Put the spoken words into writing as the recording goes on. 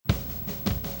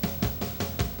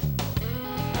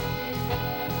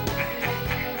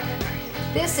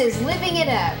This is Living It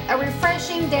Up, a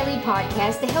refreshing daily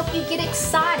podcast to help you get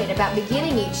excited about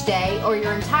beginning each day or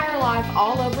your entire life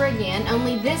all over again,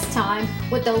 only this time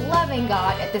with the loving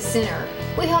God at the center.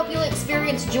 We hope you'll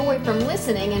experience joy from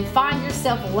listening and find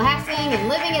yourself laughing and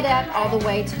living it up all the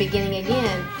way to beginning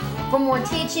again. For more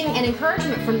teaching and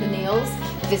encouragement from the Neils,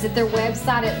 visit their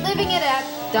website at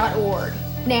livingitup.org.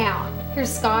 Now,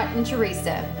 here's Scott and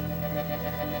Teresa.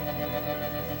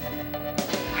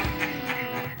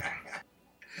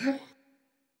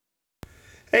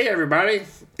 Hey everybody,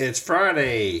 it's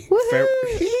Friday,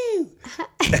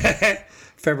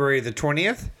 February the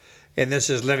 20th, and this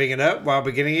is Living It Up While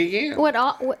Beginning Again.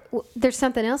 There's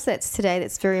something else that's today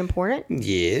that's very important.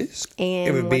 Yes, And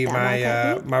it would be what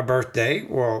that my birthday.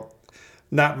 Well,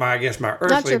 not my earthly birthday.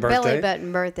 Not your belly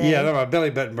button birthday. Yeah, not my belly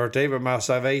button birthday, but my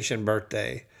salvation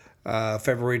birthday.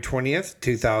 February 20th,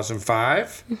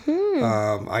 2005.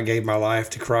 I gave my life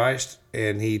to Christ,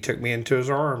 and He took me into His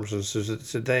arms. And so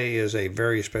today is a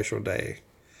very special day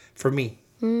for me.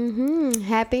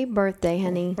 Happy birthday,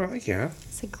 honey. Well, yeah.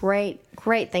 It's a great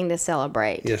thing to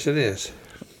celebrate. Yes, it is.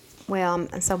 Well,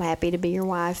 I'm so happy to be your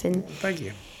wife. And Thank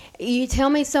you. you tell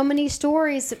me so many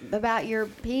stories about your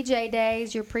PJ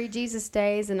days, your pre-Jesus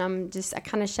days, and I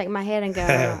kind of shake my head and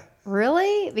go,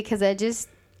 really? Because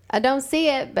I don't see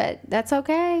it, but that's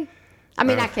okay. I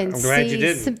mean, I can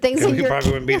see some things in we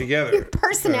probably wouldn't be together. Your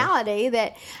personality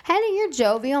that, honey, you're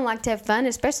jovial and like to have fun,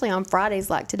 especially on Fridays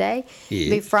like today. Yeah.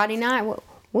 Be Friday night.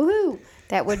 Woohoo.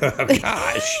 That would, Oh,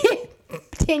 gosh.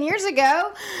 10 years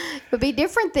ago, would be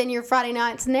different than your Friday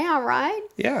nights now, right?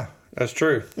 Yeah, that's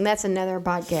true. And that's another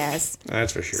podcast.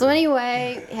 That's for sure. So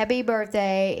anyway, happy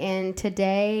birthday. And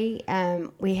today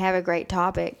we have a great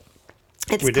topic.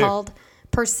 It's called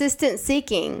persistent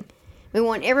seeking. We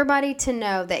want everybody to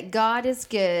know that God is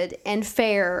good and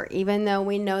fair, even though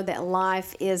we know that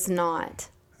life is not.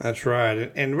 That's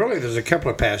right. And really, there's a couple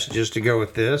of passages to go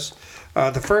with this.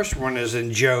 The first one is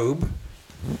in Job,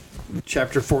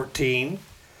 chapter 14,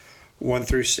 1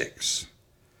 through 6.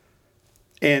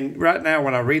 And right now,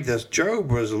 when I read this,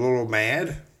 Job was a little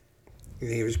mad.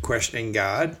 He was questioning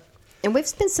God. And we've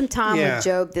spent some time with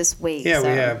Job this week. Yeah, we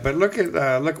have. But look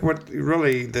what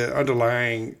really the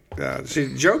underlying.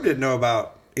 See, Job didn't know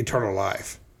about eternal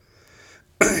life.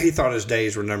 He thought his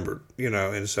days were numbered,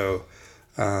 and so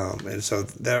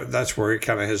that's where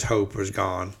kind of his hope was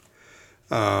gone.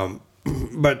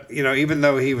 But even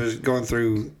though he was going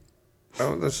through,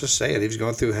 let's just say it, he was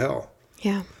going through hell.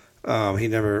 Yeah. He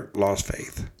never lost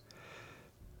faith.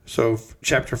 So,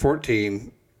 chapter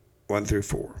 14, 1 through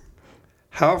 4.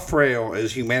 How frail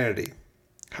is humanity?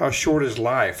 How short is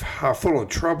life? How full of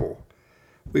trouble?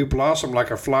 We blossom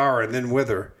like a flower and then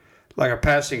wither. Like a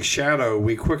passing shadow,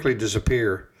 we quickly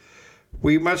disappear.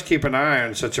 We must keep an eye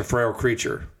on such a frail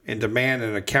creature and demand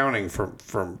an accounting from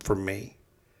me.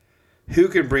 Who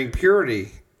can bring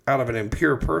purity out of an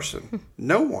impure person?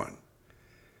 No one.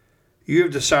 You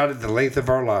have decided the length of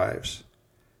our lives.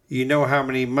 You know how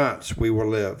many months we will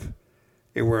live,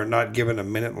 and we're not given a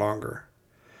minute longer.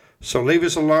 So leave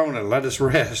us alone and let us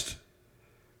rest.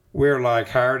 We're like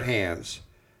hired hands,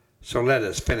 so let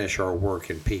us finish our work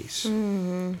in peace.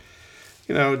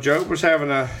 Mm-hmm. Job was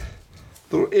having a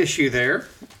little issue there,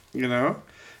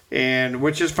 and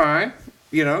which is fine.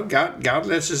 God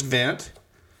lets us vent,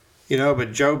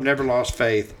 but Job never lost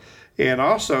faith. And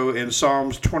also in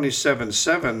Psalms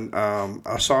 27:7,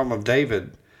 a Psalm of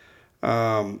David,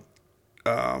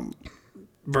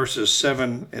 verses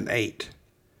 7 and 8.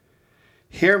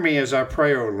 Hear me as I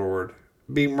pray, O Lord.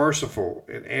 Be merciful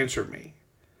and answer me.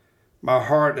 My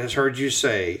heart has heard you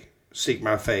say, seek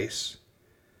my face.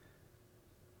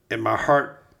 And my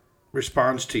heart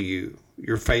responds to you,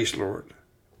 your face, Lord,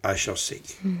 I shall seek.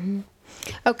 Mm-hmm.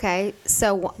 Okay,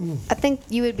 so I think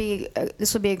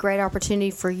this would be a great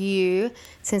opportunity for you,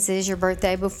 since it is your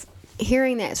birthday,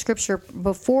 hearing that scripture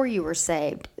before you were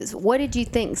saved. What did you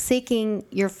think seeking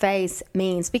your face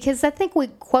means? Because I think we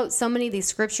quote so many of these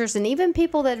scriptures, and even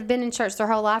people that have been in church their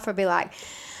whole life will be like,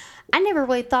 I never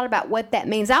really thought about what that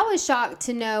means. I was shocked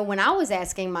to know when I was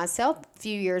asking myself a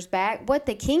few years back what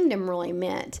the kingdom really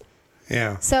meant.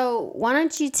 Yeah. So why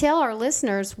don't you tell our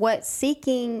listeners what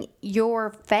seeking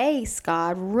your face,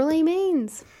 God, really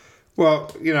means?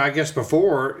 Well, I guess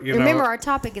before, Remember, our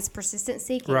topic is persistent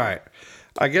seeking. Right.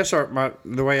 I guess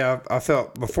the way I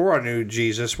felt before I knew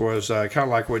Jesus was kind of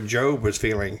like what Job was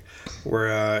feeling,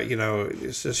 where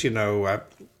it's just I'm going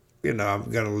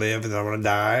to live and I'm going to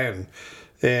die,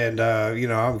 and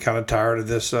I'm kind of tired of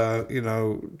this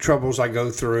troubles I go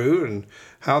through and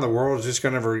how the world is just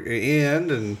going to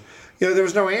end, and there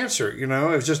was no answer. It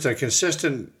was just a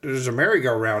consistent. There's a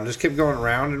merry-go-round, just kept going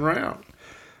round and round.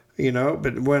 you know.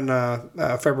 But when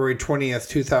February 20th,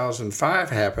 2005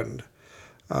 happened,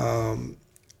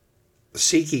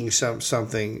 seeking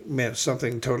something meant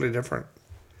something totally different.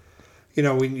 You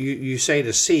know, when you say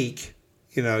to seek,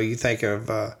 you know, you think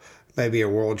of maybe a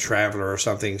world traveler or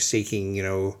something seeking, you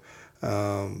know,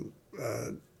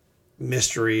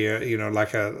 mystery, you know,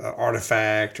 like a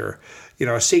artifact, or, you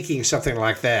know, seeking something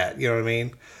like that. You know what I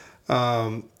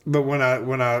mean? But when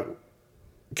I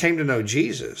came to know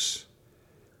Jesus,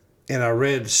 and I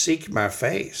read "Seek My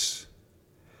Face,"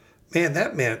 man,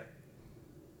 that meant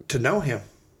to know Him.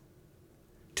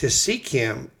 To seek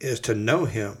Him is to know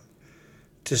Him.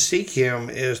 To seek Him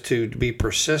is to be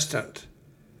persistent.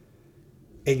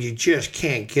 And you just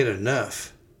can't get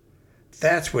enough.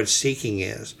 That's what seeking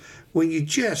is. When you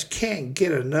just can't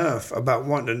get enough about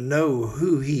wanting to know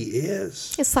who He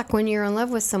is. It's like when you're in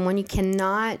love with someone, you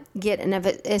cannot get enough,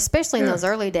 especially in those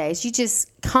early days. You just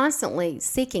constantly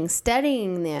seeking,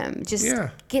 studying them, just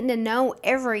getting to know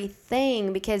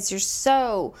everything because you're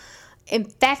so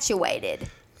infatuated.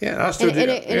 Yeah, and I still do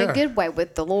that. In a good way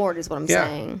with the Lord is what I'm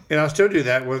saying. And I still do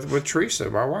that with Teresa,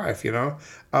 my wife, you know.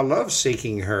 I love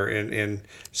seeking her and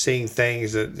seeing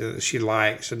things that she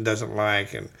likes and doesn't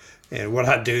like, and what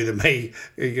I do that may,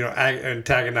 you know,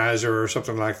 antagonize her or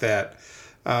something like that.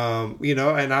 You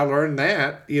know, and I learned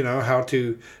that, you know, how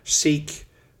to seek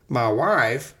my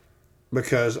wife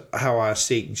because how I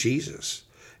seek Jesus.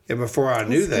 And before I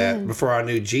knew that, before I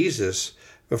knew Jesus,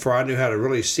 before I knew how to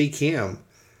really seek Him,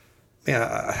 man,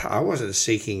 I wasn't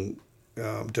seeking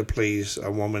to please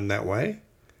a woman that way.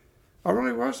 I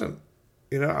really wasn't.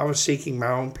 You know, I was seeking my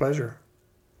own pleasure.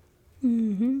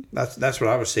 Mm-hmm. That's what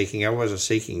I was seeking. I wasn't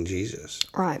seeking Jesus.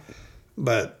 Right.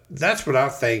 But that's what I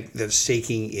think that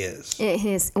seeking is.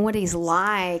 And what He's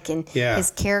like, and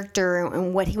His character,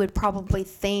 and what He would probably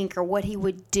think, or what He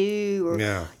would do,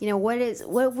 or you know,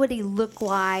 what would He look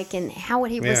like, and how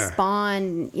would He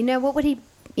respond? You know, what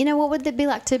would it be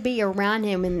like to be around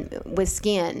Him with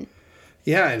skin?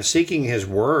 Yeah, and seeking His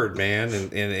Word, man,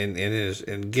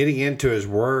 and getting into His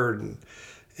Word,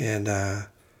 and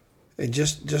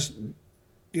just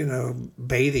you know,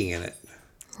 bathing in it.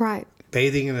 Right.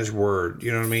 Bathing in His Word,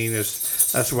 you know what I mean?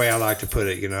 That's the way I like to put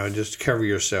it. You know, just cover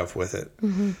yourself with it.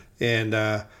 Mm-hmm.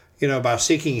 And you know, by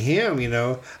seeking Him, you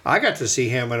know, I got to see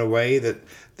Him in a way that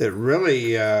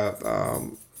really I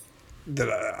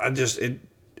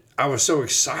was so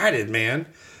excited, man,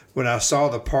 when I saw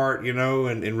the part, you know,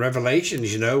 in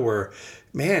Revelations, you know, where,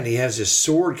 man, He has this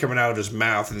sword coming out of His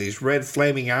mouth and these red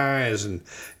flaming eyes, and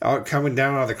coming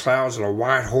down out of the clouds on a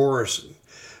white horse. And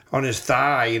on his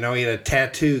thigh, you know, He had a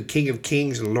tattoo, King of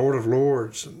Kings and Lord of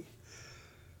Lords. And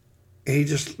He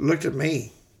just looked at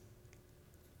me.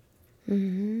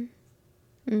 Mm-hmm.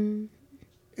 Mm-hmm.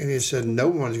 And He said, "No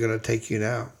one's going to take you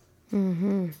now."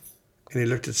 Mm-hmm. And He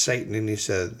looked at Satan and He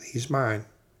said, "He's mine.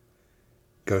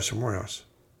 Go somewhere else."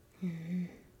 Mm-hmm.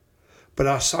 But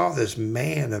I saw this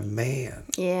man of man.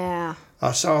 Yeah.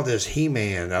 I saw this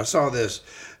He-Man. I saw this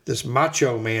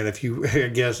macho man, if you, I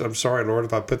guess, I'm sorry, Lord,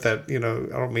 if I put that, you know,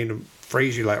 I don't mean to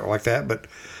phrase you like that, but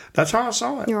that's how I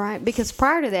saw it. You're right, because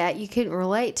prior to that, you couldn't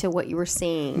relate to what you were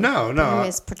seeing. No. He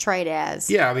was portrayed as.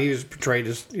 Yeah, I mean, he was portrayed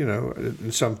as, you know,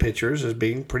 in some pictures as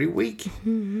being pretty weak.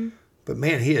 Mm-hmm. But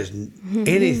man, he is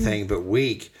anything but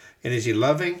weak. And is he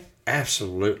loving?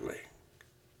 Absolutely.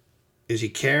 Is he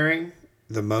caring?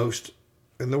 The most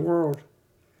in the world.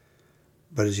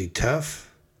 But is he tough?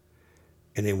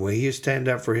 And then will he stand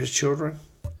up for his children?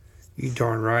 You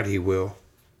darn right he will.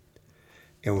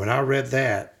 And when I read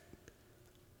that,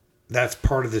 that's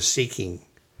part of the seeking.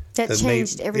 That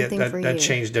changed everything for you. That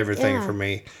changed everything for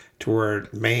me to where,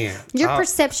 man. Your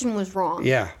perception was wrong.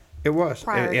 Yeah, it was.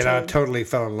 And I totally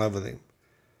fell in love with Him.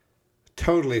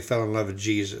 Totally fell in love with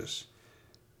Jesus.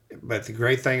 But the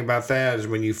great thing about that is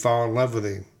when you fall in love with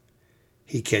Him,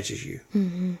 He catches you.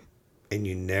 Mm-hmm. And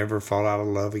you never fall out of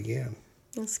love again.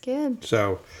 That's good.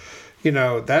 So, you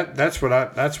know, that's what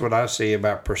I see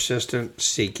about persistent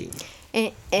seeking.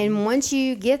 And once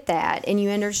you get that and you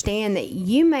understand that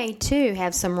you may too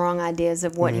have some wrong ideas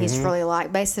of what He's really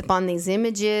like based upon these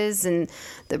images and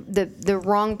the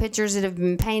wrong pictures that have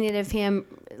been painted of Him,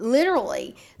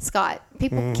 literally, Scott,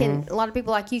 people a lot of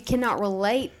people like you cannot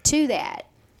relate to that.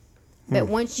 But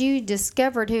once you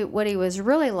discovered what He was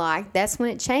really like, that's when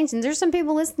it changed. And there's some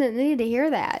people listening that need to hear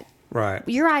that. Right.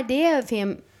 Your idea of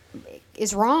Him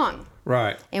is wrong.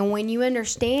 Right. And when you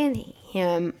understand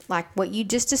Him, like what you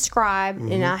just described,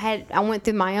 and I went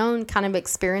through my own kind of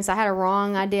experience. I had a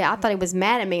wrong idea. I thought He was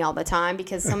mad at me all the time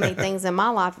because so many things in my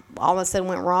life all of a sudden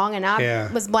went wrong, and I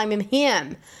was blaming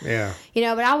Him. Yeah. You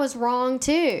know, but I was wrong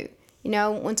too. You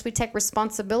know, once we take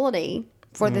responsibility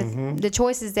for the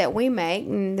choices that we make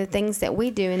and the things that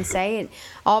we do and say. It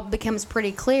all becomes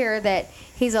pretty clear that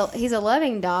he's a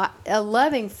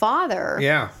loving father.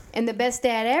 Yeah. And the best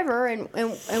dad ever. And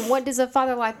what does a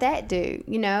father like that do?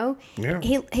 You know, Yeah.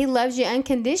 He loves you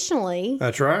unconditionally.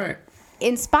 That's right.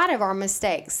 In spite of our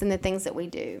mistakes and the things that we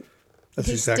do. That's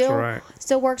He exactly right.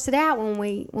 Still works it out when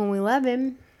we love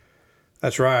him.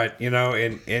 That's right. You know,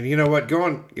 and you know what?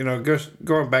 Going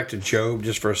back to Job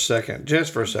just for a second.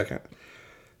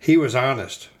 He was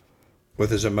honest with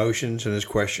his emotions and his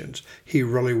questions. He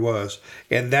really was.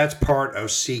 And that's part of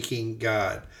seeking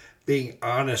God. Being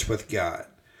honest with God.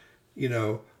 You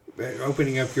know,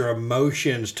 opening up your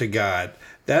emotions to God.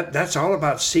 That's all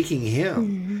about seeking Him.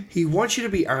 Mm-hmm. He wants you to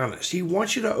be honest. He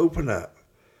wants you to open up.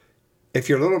 If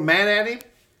you're a little mad at Him,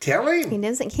 tell Him. He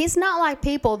doesn't. He's not like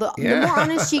people. The more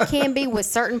honest you can be with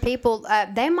certain people,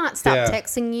 they might stop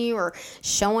texting you or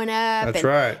showing up. That's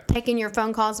right. Taking your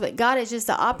phone calls. But God is just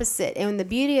the opposite. And the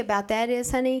beauty about that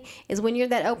is, honey, is when you're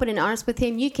that open and honest with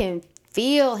Him, you can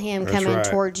feel Him coming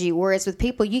towards you. Whereas with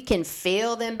people, you can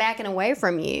feel them backing away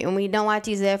from you. And we don't like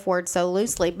to use the F word so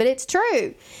loosely, but it's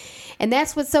true. And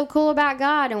that's what's so cool about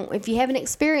God. And if you haven't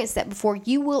experienced that before,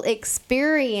 you will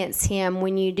experience Him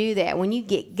when you do that. When you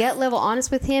get gut level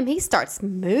honest with Him, He starts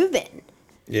moving.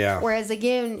 Yeah. Whereas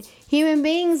again, human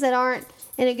beings that aren't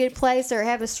in a good place or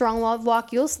have a strong love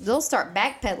walk, they'll start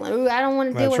backpedaling. Ooh, I don't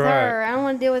want to deal with her. I don't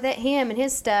want to deal with him and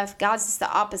his stuff. God's just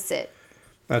the opposite.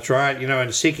 That's right. You know,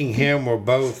 and seeking Him will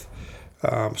both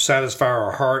satisfy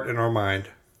our heart and our mind.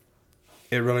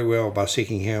 It really will, by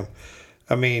seeking Him.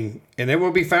 I mean, and it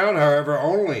will be found, however,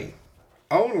 only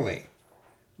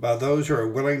by those who are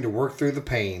willing to work through the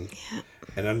pain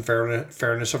and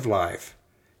unfairness of life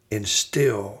and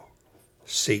still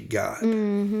seek God.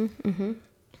 Mm-hmm, mm-hmm.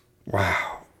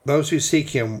 Wow. Those who seek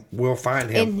Him will find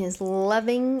Him. In His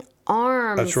loving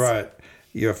arms. That's right.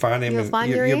 You'll find Him.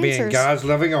 You'll be in God's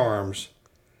loving arms.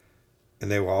 And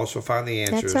they will also find the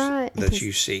answers that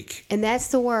you seek. And that's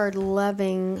the word,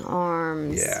 loving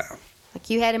arms. Yeah. Like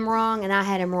you had him wrong and I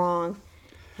had him wrong.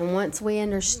 And once we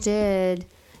understood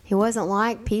he wasn't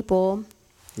like people.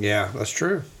 Yeah, that's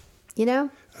true. You know?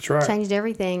 That's right. Changed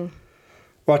everything.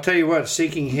 Well, I'll tell you what,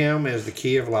 seeking Him is the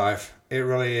key of life. It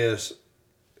really is.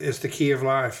 It's the key of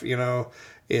life, you know,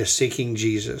 is seeking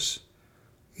Jesus.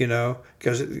 You know,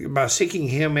 because by seeking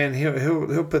Him, man,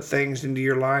 he'll put things into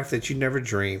your life that you never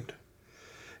dreamed.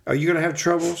 Are you going to have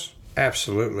troubles?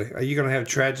 Absolutely. Are you going to have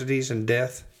tragedies and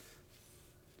death?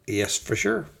 Yes, for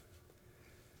sure.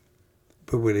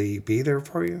 But will He be there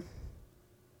for you?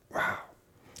 Wow.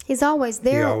 He's always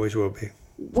there. He always will be.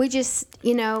 We just,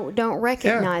 don't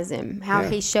recognize Him, how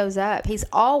He shows up. He's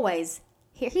always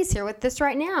here. He's here with us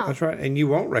right now. That's right. And you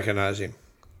won't recognize Him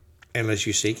unless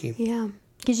you seek Him. Yeah.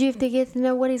 Because you have to get to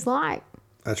know what He's like.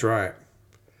 That's right.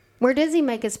 Where does He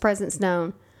make His presence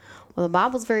known? Well, the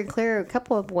Bible's very clear a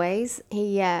couple of ways.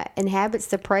 He inhabits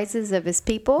the praises of His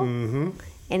people. Mm-hmm.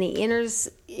 And He enters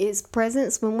His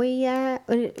presence when we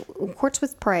courts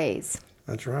with praise.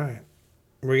 That's right.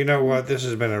 Well, you know what? This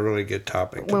has been a really good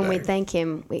topic today. When we thank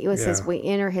Him. It says we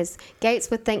enter His gates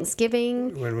with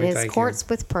thanksgiving and His courts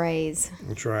with praise.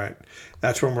 That's right.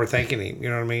 That's when we're thanking Him. You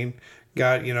know what I mean?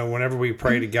 God, whenever we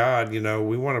pray to God,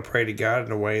 we want to pray to God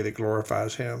in a way that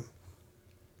glorifies Him.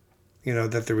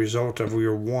 That the result of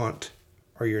your want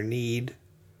or your need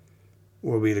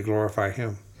will be to glorify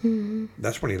Him. Mm-hmm.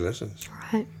 That's when He listens.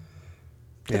 Right.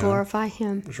 To glorify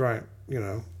Him. That's right.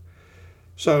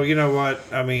 So, you know what?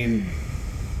 I mean,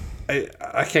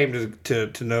 I came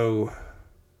to know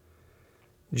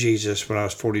Jesus when I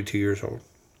was 42 years old.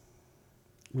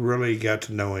 Really got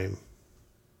to know Him.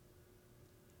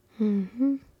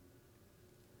 Mm-hmm.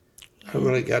 I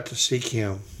really got to seek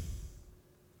Him.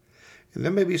 And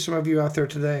there may be some of you out there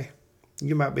today.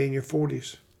 You might be in your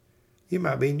 40s. You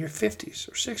might be in your 50s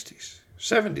or 60s,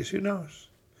 70s, who knows?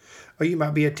 Or you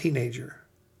might be a teenager.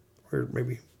 Or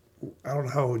maybe, I don't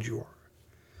know how old you are.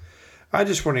 I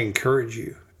just want to encourage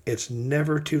you. It's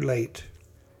never too late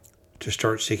to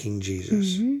start seeking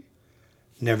Jesus. Mm-hmm.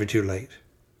 Never too late.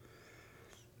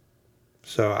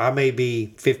 So I may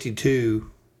be 52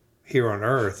 here on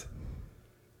earth,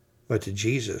 but to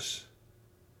Jesus,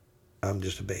 I'm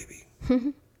just a baby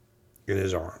in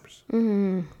His arms.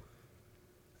 Mm-hmm.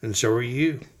 And so are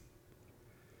you.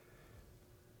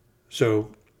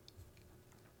 So,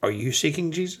 are you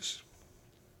seeking Jesus?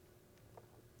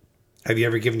 Have you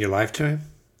ever given your life to Him?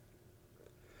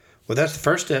 Well, that's the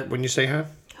first step when you say, huh?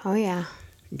 Oh, yeah.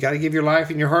 You got to give your life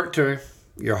and your heart to Him.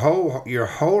 Your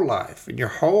whole life and your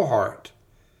whole heart.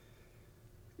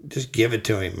 Just give it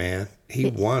to Him, man. He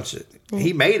wants it.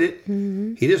 He made it.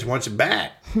 Mm-hmm. He just wants it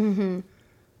back. Mm-hmm.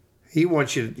 He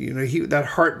wants you to, that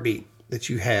heartbeat that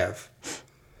you have.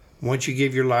 Once you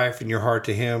give your life and your heart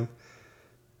to Him,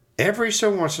 every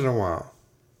so once in a while,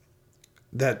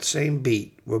 that same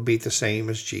beat will beat the same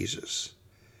as Jesus.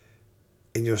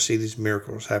 And you'll see these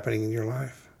miracles happening in your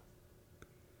life.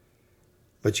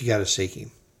 But you got to seek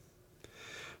Him.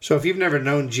 So if you've never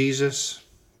known Jesus,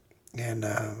 and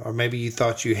or maybe you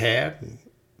thought you had, and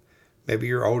maybe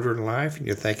you're older in life and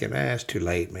you're thinking, it's too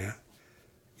late, man.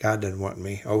 God doesn't want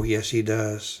me. Oh, yes, He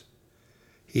does.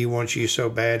 He wants you so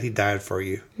bad, He died for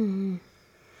you. Mm-hmm.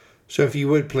 So if you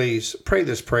would please pray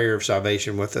this prayer of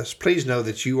salvation with us. Please know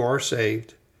that you are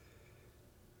saved.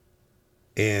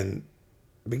 And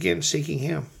begin seeking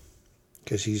Him.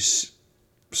 Because He's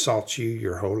sought you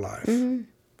your whole life.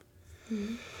 Mm-hmm.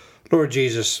 Mm-hmm. Lord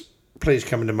Jesus, please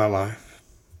come into my life.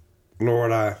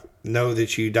 Lord, I know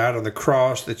that you died on the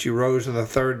cross, that you rose on the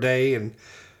third day. And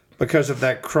because of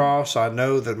that cross, I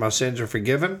know that my sins are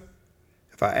forgiven.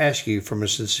 If I ask you from a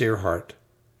sincere heart,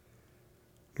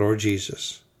 Lord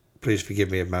Jesus, please forgive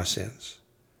me of my sins.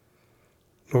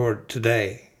 Lord,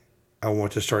 today I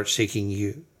want to start seeking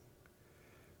you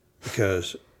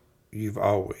because you've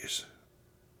always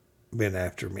been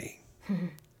after me. Mm-hmm.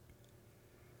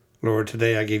 Lord,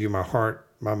 today I give you my heart,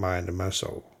 my mind, and my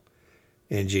soul.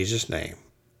 In Jesus' name,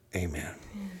 amen.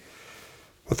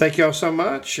 Well, thank you all so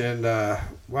much. And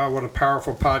wow, what a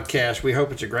powerful podcast. We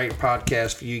hope it's a great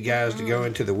podcast for you guys to go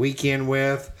into the weekend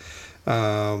with.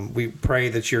 We pray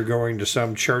that you're going to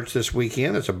some church this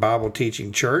weekend. It's a Bible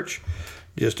teaching church,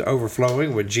 just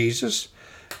overflowing with Jesus.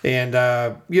 And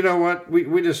you know what?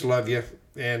 We just love you.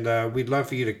 And we'd love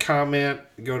for you to comment,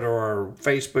 go to our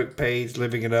Facebook page,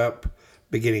 Living It Up,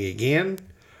 Beginning Again,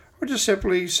 or just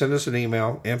simply send us an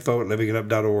email,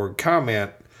 info@livingitup.org.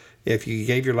 Comment if you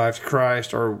gave your life to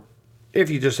Christ, or if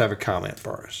you just have a comment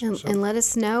for us. And let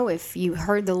us know if you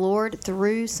heard the Lord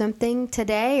through something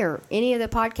today or any of the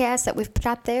podcasts that we've put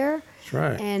out there. That's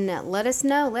right. And let us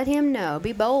know. Let Him know.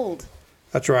 Be bold.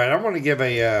 That's right. I want to give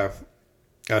a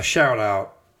shout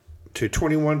out to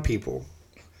 21 people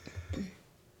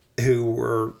who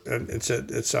were,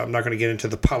 I'm not going to get into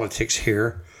the politics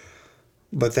here,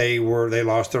 but they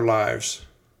lost their lives.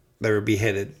 They were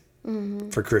beheaded. Mm-hmm.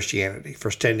 For Christianity,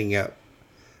 for standing up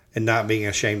and not being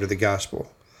ashamed of the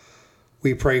gospel.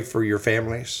 We pray for your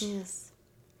families. Yes.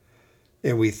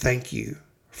 And we thank you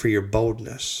for your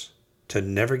boldness to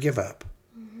never give up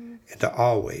and to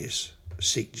always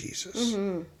seek Jesus.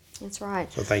 Mm-hmm. That's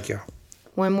right. So thank you.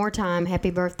 One more time, happy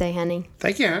birthday, honey.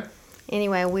 Thank you, hon.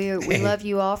 Anyway, we love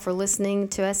you all for listening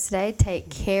to us today.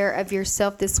 Take care of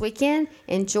yourself this weekend.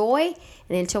 Enjoy.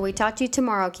 And until we talk to you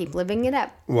tomorrow, keep living it up.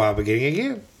 While beginning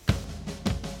again.